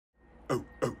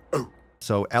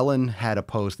So Ellen had a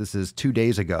post, this is 2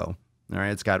 days ago. All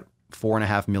right. It's got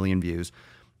 4.5 million views.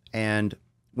 And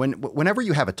whenever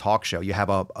you have a talk show, you have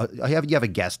a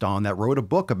guest on that wrote a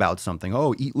book about something.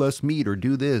 Oh, eat less meat or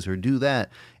do this or do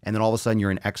that. And then all of a sudden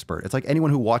you're an expert. It's like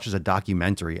anyone who watches a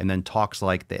documentary and then talks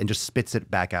like that and just spits it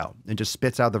back out and just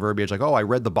spits out the verbiage like, oh, I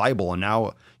read the Bible and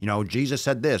now, Jesus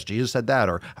said this, Jesus said that,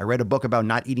 or I read a book about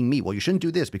not eating meat. Well, you shouldn't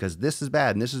do this because this is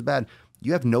bad and this is bad.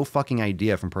 You have no fucking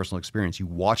idea from personal experience. You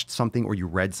watched something or you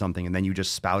read something and then you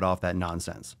just spout off that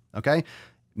nonsense. Okay?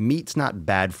 Meat's not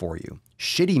bad for you.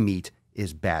 Shitty meat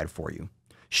is bad for you.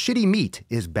 Shitty meat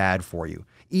is bad for you.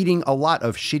 Eating a lot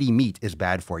of shitty meat is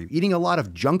bad for you. Eating a lot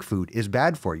of junk food is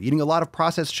bad for you. Eating a lot of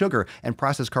processed sugar and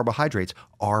processed carbohydrates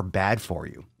are bad for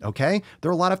you. Okay? There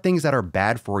are a lot of things that are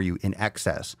bad for you in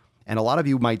excess. And a lot of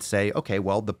you might say, okay,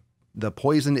 well, the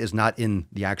poison is not in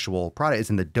the actual product, it's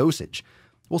in the dosage.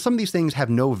 Well, some of these things have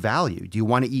no value. Do you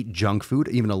want to eat junk food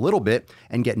even a little bit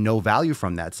and get no value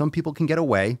from that? Some people can get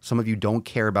away. Some of you don't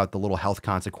care about the little health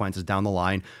consequences down the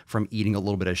line from eating a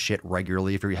little bit of shit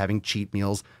regularly if you're having cheat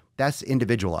meals. That's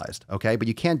individualized, okay? But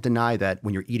you can't deny that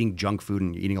when you're eating junk food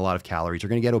and you're eating a lot of calories, you're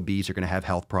going to get obese, you're going to have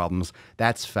health problems.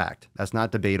 That's fact. That's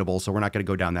not debatable, so we're not going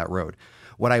to go down that road.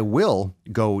 What I will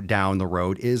go down the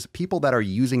road is people that are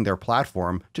using their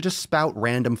platform to just spout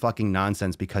random fucking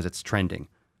nonsense because it's trending.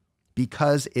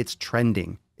 Because it's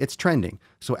trending. It's trending.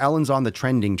 So Ellen's on the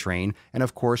trending train. And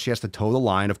of course she has to toe the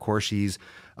line. Of course she's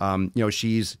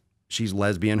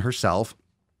lesbian herself.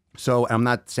 So I'm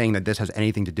not saying that this has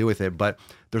anything to do with it, but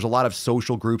there's a lot of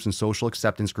social groups and social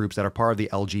acceptance groups that are part of the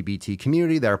LGBT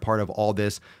community that are part of all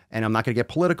this. And I'm not going to get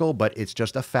political, but it's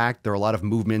just a fact. There are a lot of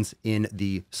movements in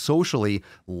the socially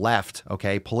left,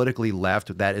 okay, politically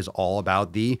left, that is all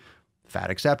about the fat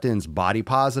acceptance, body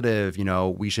positive,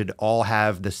 we should all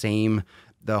have the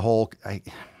whole,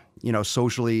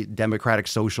 socially democratic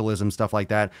socialism, stuff like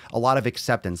that. A lot of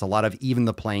acceptance, a lot of even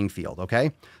the playing field.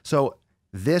 Okay. So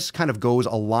this kind of goes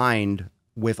aligned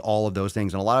with all of those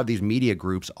things. And a lot of these media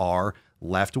groups are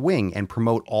left wing and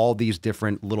promote all these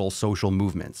different little social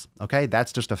movements. Okay.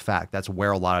 That's just a fact. That's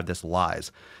where a lot of this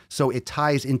lies. So it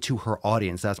ties into her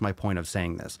audience. That's my point of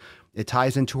saying this. It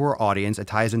ties into her audience. It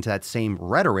ties into that same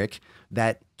rhetoric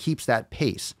that keeps that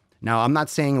pace. Now, I'm not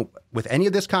saying with any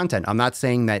of this content, I'm not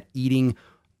saying that eating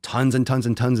tons and tons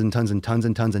and tons and tons and tons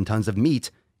and tons and tons of meat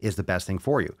is the best thing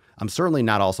for you. I'm certainly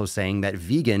not also saying that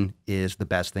vegan is the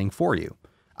best thing for you.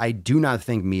 I do not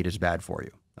think meat is bad for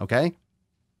you. Okay?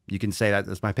 You can say that.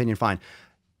 That's my opinion. Fine.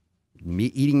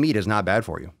 Eating meat is not bad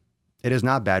for you. It is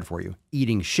not bad for you.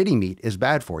 Eating shitty meat is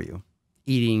bad for you.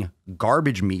 Eating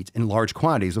garbage meat in large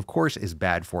quantities, of course, is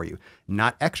bad for you.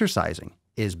 Not exercising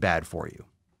is bad for you.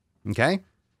 Okay?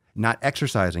 Not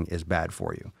exercising is bad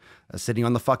for you. Sitting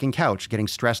on the fucking couch, getting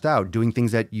stressed out, doing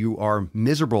things that you are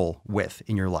miserable with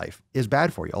in your life is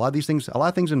bad for you. A lot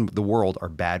of things in the world are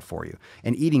bad for you.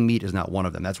 And eating meat is not one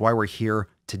of them. That's why we're here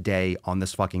today on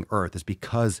this fucking earth, is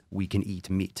because we can eat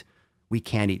meat. We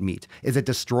can eat meat. Is it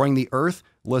destroying the earth?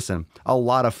 Listen, a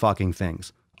lot of fucking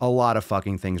things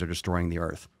are destroying the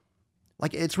earth.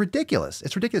 Like, it's ridiculous.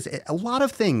 It's ridiculous. A lot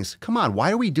of things. Come on.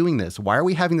 Why are we doing this? Why are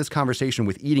we having this conversation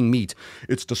with eating meat?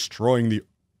 It's destroying the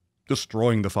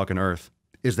fucking earth.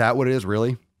 Is that what it is,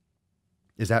 really?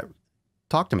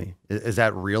 Talk to me. Is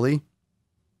that really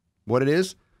what it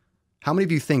is? How many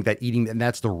of you think that eating, and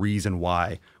that's the reason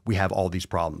why we have all these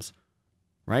problems,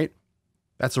 right?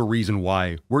 That's a reason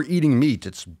why we're eating meat.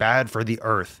 It's bad for the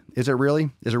earth. Is it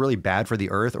really? Is it really bad for the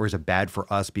earth, or is it bad for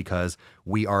us because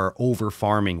we are over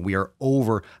farming? I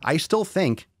don't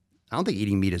think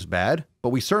eating meat is bad, but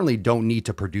we certainly don't need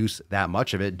to produce that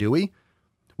much of it, do we?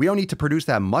 We don't need to produce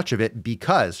that much of it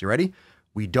because, you ready?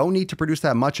 We don't need to produce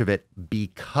that much of it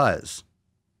because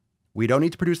we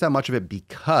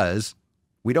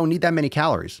don't need that many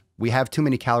calories. We have too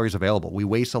many calories available. We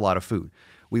waste a lot of food.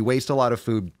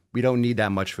 We don't need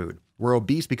that much food. We're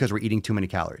obese because we're eating too many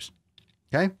calories.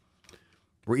 Okay?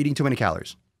 We're eating too many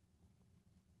calories.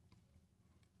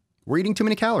 We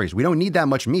don't need that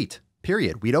much meat,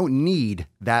 period. We don't need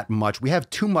that much. We have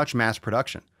too much mass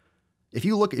production. If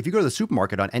you go to the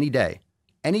supermarket on any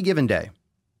given day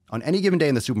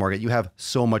in the supermarket, you have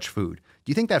so much food.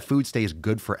 Do you think that food stays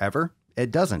good forever? It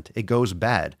doesn't. It goes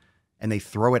bad. And they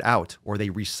throw it out, or they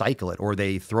recycle it, or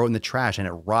they throw it in the trash and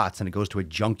it rots and it goes to a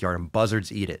junkyard and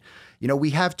buzzards eat it.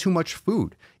 We have too much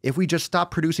food. If we just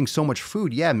stop producing so much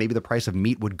food, yeah, maybe the price of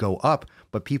meat would go up,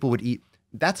 but people would eat.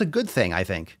 That's a good thing, I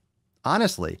think.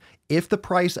 Honestly, if the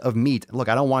price of meat, look,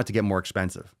 I don't want it to get more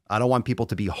expensive. I don't want people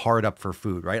to be hard up for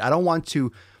food, right? I don't want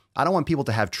people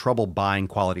to have trouble buying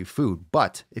quality food.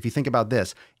 But if you think about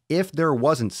this, if there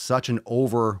wasn't such an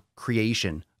over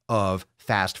creation of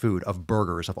fast food, of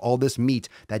burgers, of all this meat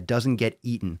that doesn't get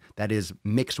eaten, that is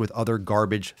mixed with other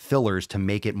garbage fillers to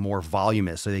make it more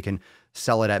voluminous so they can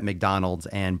sell it at McDonald's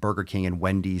and Burger King and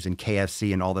Wendy's and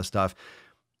KFC and all this stuff,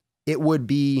 it would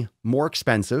be more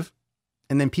expensive.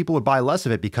 And then people would buy less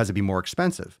of it because it'd be more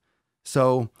expensive.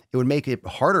 So it would make it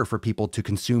harder for people to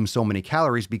consume so many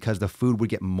calories because the food would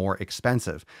get more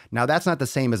expensive. Now, that's not the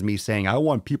same as me saying, I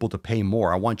want people to pay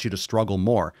more. I want you to struggle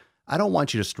more. I don't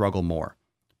want you to struggle more.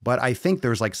 But I think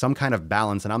there's like some kind of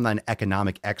balance, and I'm not an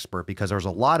economic expert because there's a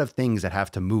lot of things that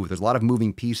have to move. There's a lot of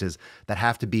moving pieces that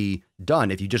have to be done.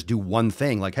 If you just do one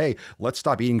thing like, hey, let's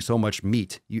stop eating so much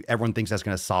meat, everyone thinks that's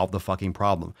going to solve the fucking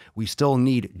problem. We still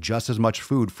need just as much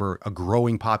food for a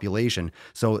growing population.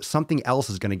 So something else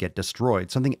is going to get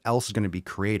destroyed. Something else is going to be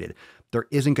created. There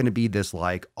isn't going to be this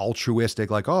like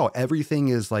altruistic, like, oh, everything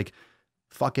is like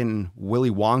fucking Willy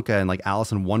Wonka and like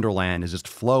Alice in Wonderland is just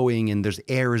flowing and there's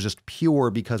air is just pure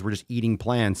because we're just eating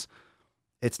plants.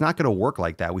 It's not going to work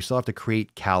like that. We still have to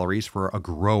create calories for a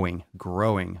growing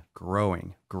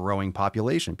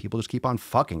population. People just keep on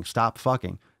fucking. Stop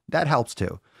fucking. That helps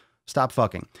too. Stop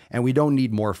fucking. And we don't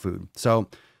need more food. So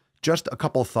just a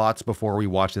couple thoughts before we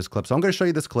watch this clip. So I'm going to show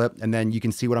you this clip and then you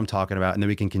can see what I'm talking about and then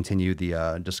we can continue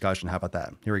the discussion. How about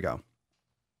that? Here we go.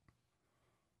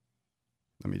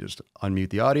 Let me just unmute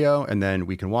the audio and then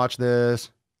we can watch this.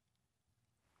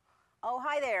 Oh,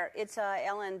 hi there. It's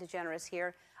Ellen Degeneres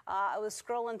here. I was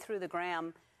scrolling through the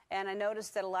gram and I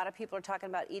noticed that a lot of people are talking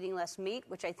about eating less meat,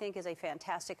 which I think is a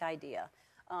fantastic idea.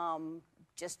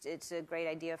 It's a great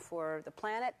idea for the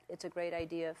planet. It's a great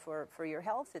idea for your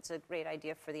health. It's a great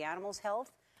idea for the animal's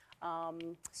health.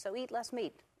 So eat less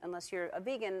meat. Unless you're a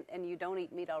vegan and you don't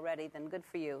eat meat already, then good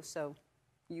for you. So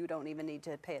you don't even need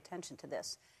to pay attention to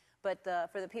this. But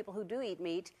for the people who do eat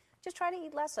meat, just try to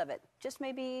eat less of it.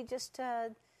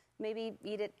 Maybe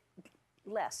eat it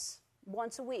less,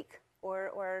 once a week,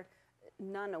 or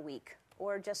none a week,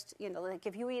 or just like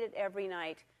if you eat it every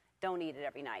night, don't eat it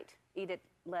every night. Eat it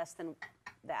less than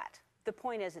that. The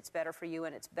point is, it's better for you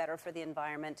and it's better for the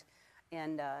environment,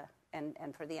 and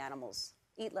for the animals.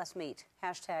 Eat less meat.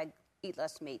 Hashtag eat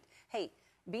less meat. Hey,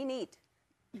 be neat.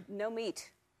 No meat.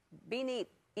 Be neat.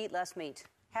 Eat less meat.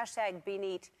 Hashtag be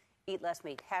neat. Eat less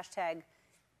meat. Hashtag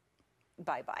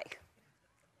bye-bye.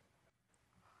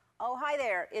 Oh, hi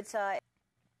there. It's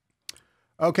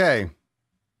Okay.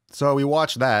 So we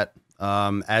watched that.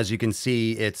 As you can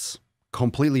see, it's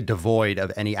completely devoid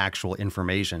of any actual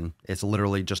information. It's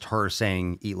literally just her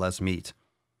saying, eat less meat.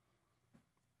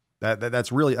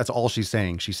 That's all she's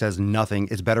saying. She says nothing.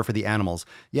 It's better for the animals.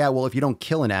 Yeah, well, if you don't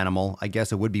kill an animal, I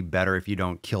guess it would be better if you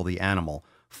don't kill the animal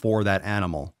for that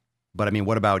animal. But I mean,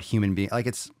 what about human beings? Like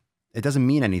it doesn't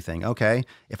mean anything. Okay.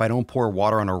 If I don't pour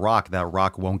water on a rock, that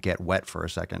rock won't get wet for a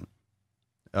second.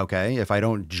 Okay. If I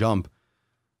don't jump,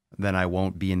 then I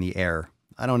won't be in the air.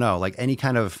 I don't know. Like any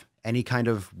kind of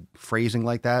phrasing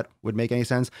like that would make any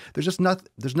sense. There's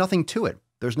nothing to it.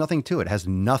 There's nothing to it. It has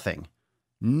nothing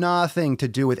to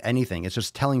do with anything. It's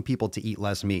just telling people to eat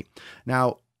less meat.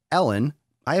 Now, Ellen,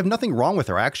 I have nothing wrong with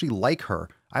her. I actually like her.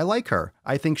 I like her.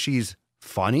 I think she's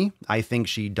funny. I think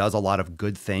she does a lot of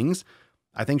good things.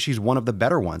 I think she's one of the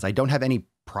better ones. I don't have any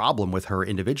problem with her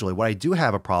individually. What I do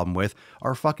have a problem with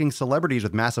are fucking celebrities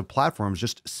with massive platforms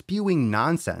just spewing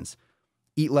nonsense.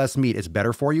 Eat less meat. It's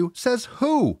better for you. Says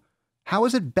who? How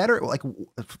is it better? Like,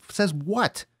 says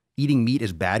what? Eating meat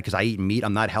is bad because I eat meat.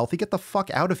 I'm not healthy. Get the fuck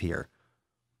out of here.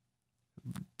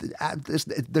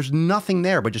 There's nothing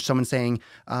there but just someone saying,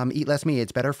 eat less meat.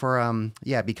 It's better for,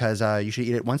 because you should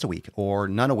eat it once a week or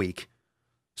none a week.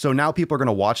 So now people are going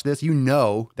to watch this. You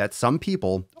know that some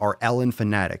people are Ellen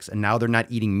fanatics and now they're not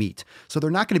eating meat. So they're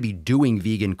not going to be doing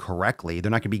vegan correctly. They're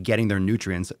not going to be getting their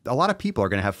nutrients. A lot of people are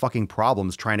going to have fucking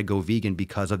problems trying to go vegan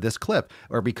because of this clip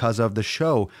or because of the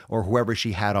show or whoever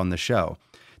she had on the show.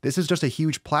 This is just a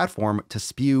huge platform to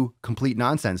spew complete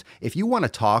nonsense. If you want to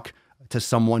talk to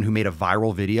someone who made a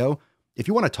viral video, if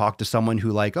you want to talk to someone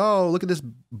who like, oh, look at this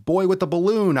boy with the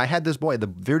balloon. I had this boy, the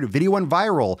video went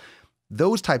viral.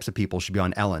 Those types of people should be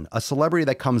on Ellen. A celebrity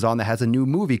that comes on that has a new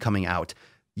movie coming out,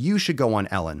 you should go on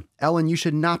Ellen. Ellen, you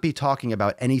should not be talking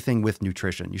about anything with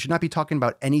nutrition. You should not be talking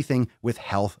about anything with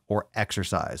health or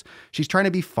exercise. She's trying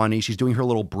to be funny. She's doing her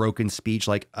little broken speech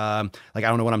like I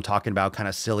don't know what I'm talking about, kind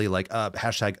of silly, like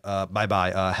hashtag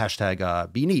bye-bye,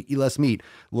 hashtag be neat, eat less meat,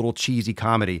 little cheesy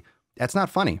comedy. That's not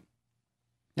funny.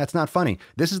 That's not funny.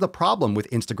 This is the problem with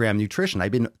Instagram nutrition.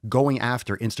 I've been going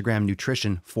after Instagram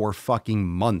nutrition for fucking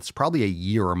months, probably a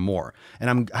year or more.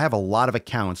 And I have a lot of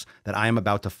accounts that I am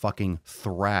about to fucking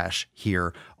thrash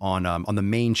here on the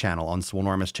main channel, on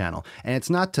Swolenormous channel. And it's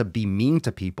not to be mean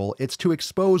to people. It's to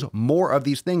expose more of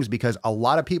these things because a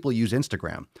lot of people use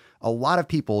Instagram. A lot of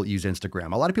people use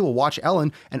Instagram. A lot of people watch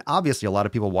Ellen, and obviously a lot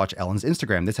of people watch Ellen's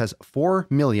Instagram. This has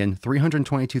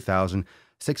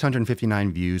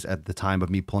 4,322,659 views at the time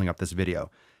of me pulling up this video.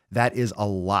 That is a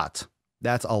lot.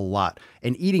 That's a lot.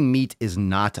 And eating meat is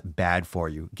not bad for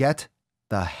you. Get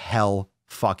the hell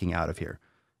fucking out of here.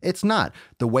 It's not.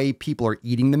 The way people are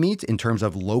eating the meat in terms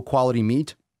of low quality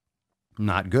meat,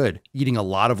 not good. Eating a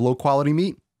lot of low quality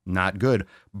meat, not good.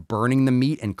 Burning the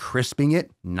meat and crisping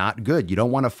it, not good. You don't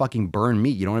want to fucking burn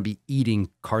meat. You don't want to be eating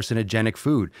carcinogenic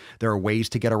food. There are ways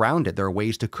to get around it. There are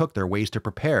ways to cook. There are ways to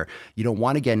prepare. You don't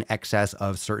want to get an excess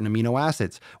of certain amino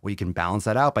acids. Well, you can balance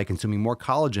that out by consuming more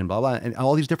collagen, blah, blah, and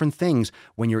all these different things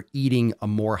when you're eating a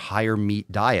more higher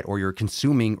meat diet or you're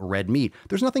consuming red meat.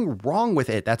 There's nothing wrong with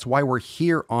it. That's why we're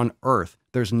here on Earth.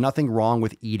 There's nothing wrong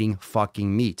with eating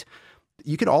fucking meat.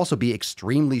 You could also be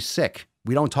extremely sick.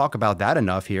 We don't talk about that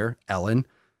enough here, Ellen.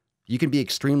 You can be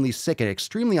extremely sick and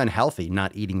extremely unhealthy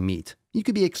not eating meat. You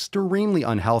could be extremely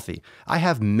unhealthy. I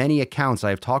have many accounts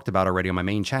I've talked about already on my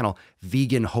main channel,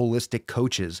 vegan holistic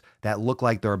coaches that look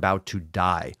like they're about to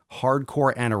die,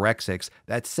 hardcore anorexics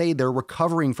that say they're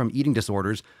recovering from eating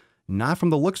disorders. Not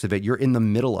from the looks of it. You're in the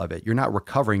middle of it. You're not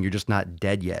recovering. You're just not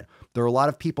dead yet. There are a lot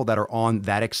of people that are on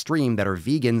that extreme that are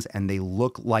vegans and they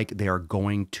look like they are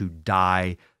going to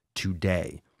die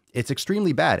today. It's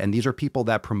extremely bad. And these are people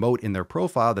that promote in their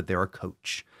profile that they're a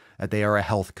coach, that they are a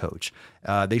health coach.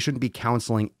 They shouldn't be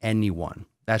counseling anyone.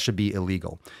 That should be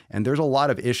illegal. And there's a lot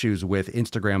of issues with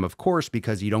Instagram, of course,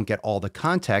 because you don't get all the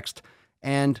context.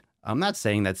 And I'm not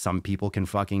saying that some people can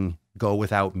fucking go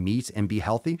without meat and be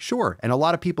healthy. Sure. And a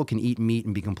lot of people can eat meat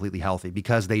and be completely healthy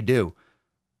because they do.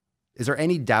 Is there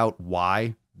any doubt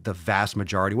why the vast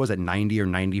majority, was it 90 or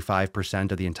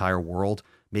 95% of the entire world,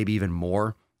 maybe even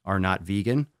more, are not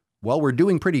vegan? Well, we're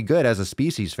doing pretty good as a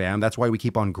species, fam. That's why we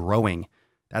keep on growing.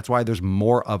 That's why there's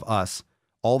more of us.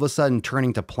 All of a sudden,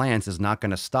 turning to plants is not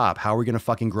going to stop. How are we going to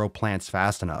fucking grow plants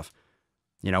fast enough?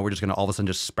 You know, we're just going to all of a sudden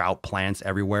just sprout plants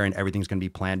everywhere and everything's going to be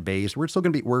plant-based. We're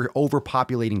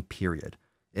overpopulating, period.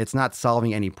 It's not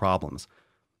solving any problems.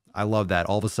 I love that.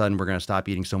 All of a sudden, we're going to stop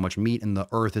eating so much meat and the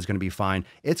earth is going to be fine.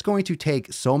 It's going to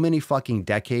take so many fucking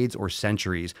decades or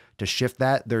centuries to shift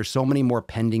that. There's so many more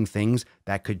pending things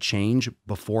that could change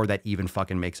before that even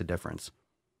fucking makes a difference.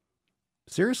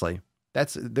 Seriously.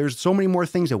 There's so many more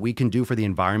things that we can do for the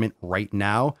environment right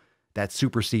now that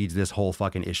supersedes this whole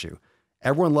fucking issue.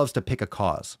 Everyone loves to pick a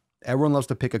cause. Everyone loves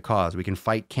to pick a cause. We can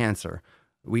fight cancer.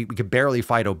 We could barely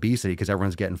fight obesity because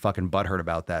everyone's getting fucking butthurt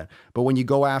about that. But when you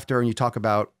go after and you talk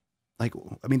about, like,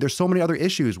 I mean, there's so many other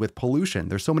issues with pollution.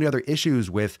 There's so many other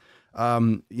issues with,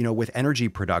 with energy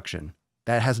production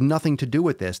that has nothing to do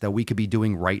with this that we could be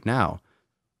doing right now.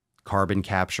 Carbon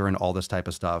capture and all this type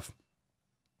of stuff.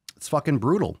 It's fucking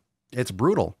brutal. It's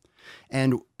brutal.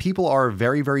 And people are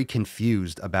very, very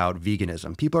confused about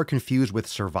veganism. People are confused with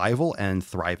survival and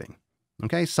thriving.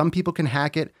 Okay. Some people can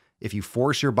hack it. If you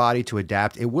force your body to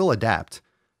adapt, it will adapt.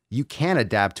 You can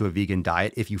adapt to a vegan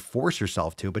diet if you force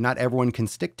yourself to, but not everyone can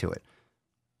stick to it.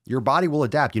 Your body will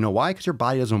adapt. You know why? Because your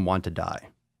body doesn't want to die.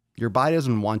 Your body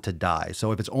doesn't want to die.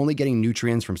 So if it's only getting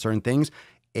nutrients from certain things,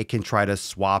 it can try to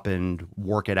swap and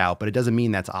work it out, but it doesn't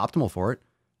mean that's optimal for it.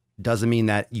 Doesn't mean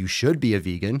that you should be a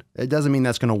vegan. It doesn't mean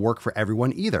that's going to work for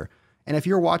everyone either. And if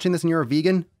you're watching this and you're a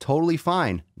vegan, totally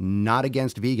fine. Not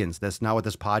against vegans. That's not what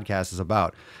this podcast is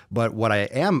about. But what I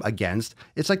am against,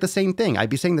 it's like the same thing. I'd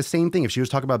be saying the same thing if she was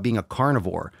talking about being a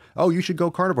carnivore. Oh, you should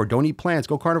go carnivore. Don't eat plants.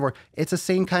 Go carnivore. It's the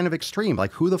same kind of extreme.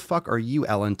 Like, who the fuck are you,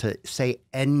 Ellen, to say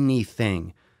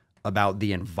anything about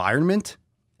the environment?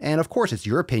 And of course, it's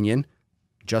your opinion,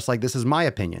 just like this is my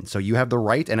opinion. So you have the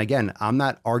right. And again, I'm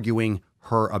not arguing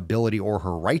her ability or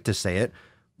her right to say it,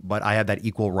 but I have that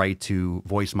equal right to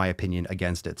voice my opinion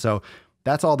against it. So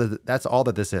that's all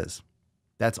that this is.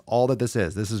 That's all that this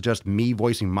is. This is just me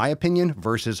voicing my opinion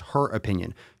versus her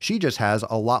opinion. She just has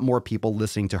a lot more people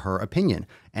listening to her opinion,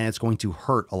 and it's going to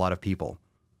hurt a lot of people.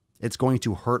 It's going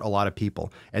to hurt a lot of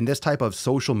people. And this type of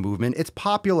social movement, it's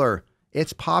popular.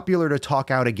 It's popular to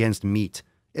talk out against meat.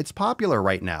 It's popular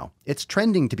right now. It's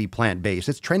trending to be plant-based.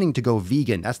 It's trending to go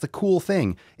vegan. That's the cool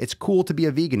thing. It's cool to be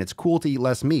a vegan. It's cool to eat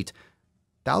less meat.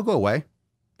 That'll go away.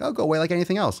 That'll go away like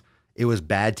anything else. It was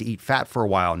bad to eat fat for a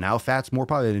while. Now fat's more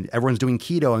popular. Everyone's doing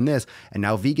keto and this, and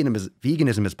now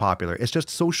veganism is popular. It's just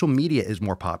social media is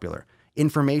more popular.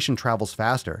 information travels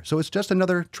faster. So it's just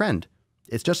another trend.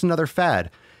 It's just another fad.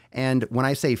 And when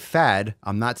I say fad,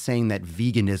 I'm not saying that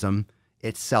veganism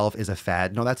itself is a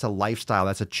fad. No, that's a lifestyle.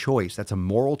 That's a choice. That's a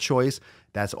moral choice.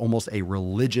 That's almost a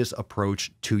religious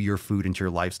approach to your food and to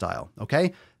your lifestyle.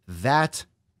 Okay? That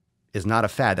is not a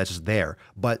fad. That's just there.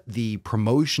 But the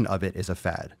promotion of it is a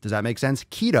fad. Does that make sense?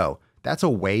 Keto, that's a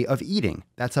way of eating.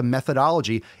 That's a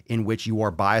methodology in which you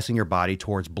are biasing your body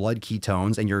towards blood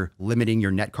ketones and you're limiting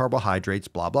your net carbohydrates,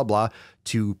 blah, blah, blah,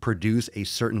 to produce a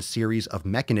certain series of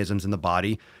mechanisms in the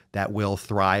body that will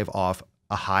thrive off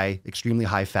a extremely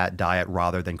high fat diet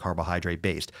rather than carbohydrate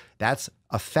based. That's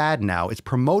a fad now. It's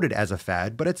promoted as a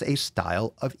fad, but it's a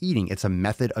style of eating. It's a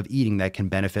method of eating that can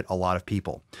benefit a lot of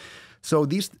people. So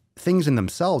these things in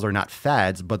themselves are not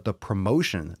fads, but the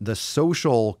promotion, the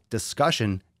social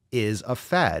discussion is a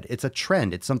fad. It's a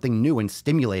trend. It's something new and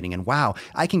stimulating. And wow,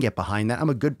 I can get behind that. I'm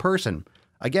a good person.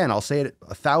 Again, I'll say it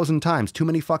 1,000 times. Too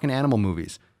many fucking animal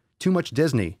movies. Too much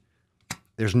Disney.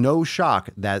 There's no shock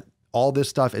that all this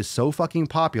stuff is so fucking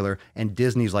popular and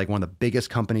Disney's like one of the biggest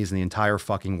companies in the entire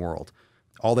fucking world.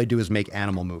 All they do is make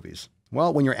animal movies.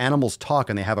 Well, when your animals talk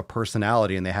and they have a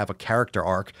personality and they have a character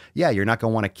arc, yeah, you're not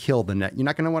going to want to kill you're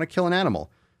not going to want to kill an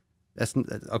animal. That's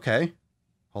okay.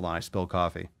 Hold on, I spilled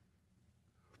coffee.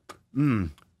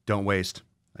 Don't waste.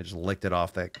 I just licked it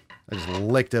off I just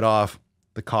licked it off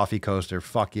the coffee coaster.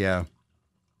 Fuck yeah.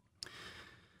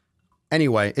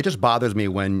 Anyway, it just bothers me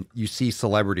when you see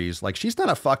celebrities, like she's not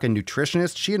a fucking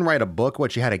nutritionist. She didn't write a book.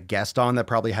 She had a guest on that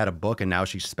probably had a book and now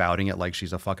she's spouting it like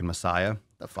she's a fucking messiah.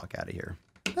 The fuck out of here.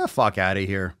 The fuck out of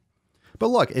here. But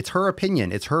look, it's her opinion.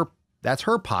 That's her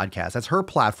podcast. That's her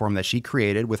platform that she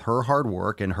created with her hard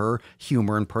work and her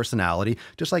humor and personality,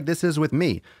 just like this is with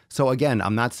me. So again,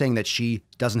 I'm not saying that she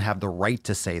doesn't have the right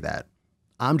to say that.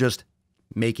 I'm just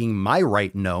making my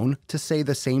right known to say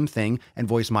the same thing and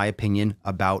voice my opinion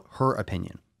about her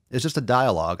opinion. It's just a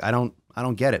dialogue. I don't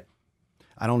get it.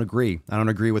 I don't agree. I don't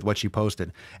agree with what she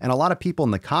posted. And a lot of people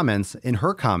in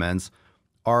her comments,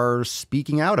 are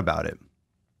speaking out about it.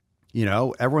 You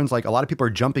know, everyone's like, a lot of people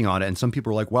are jumping on it. And some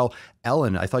people are like, well,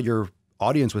 Ellen, I thought your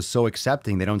audience was so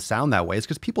accepting. They don't sound that way. It's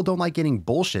because people don't like getting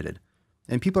bullshitted.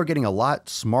 And people are getting a lot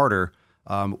smarter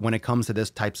when it comes to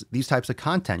these types of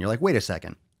content. You're like, wait a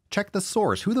second. Check the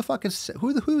source. Who the fuck is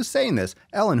saying this?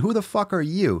 Ellen, who the fuck are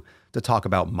you to talk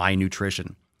about my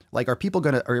nutrition? Like, are people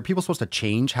supposed to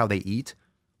change how they eat?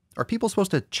 Are people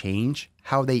supposed to change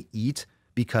how they eat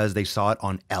because they saw it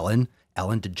on Ellen?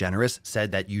 Ellen DeGeneres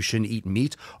said that you shouldn't eat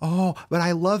meat. Oh, but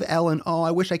I love Ellen. Oh,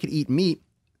 I wish I could eat meat.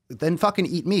 Then fucking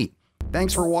eat meat.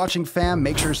 Thanks for watching, fam.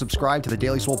 Make sure to subscribe to the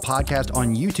Daily Swole podcast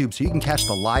on YouTube so you can catch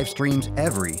the live streams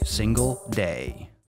every single day.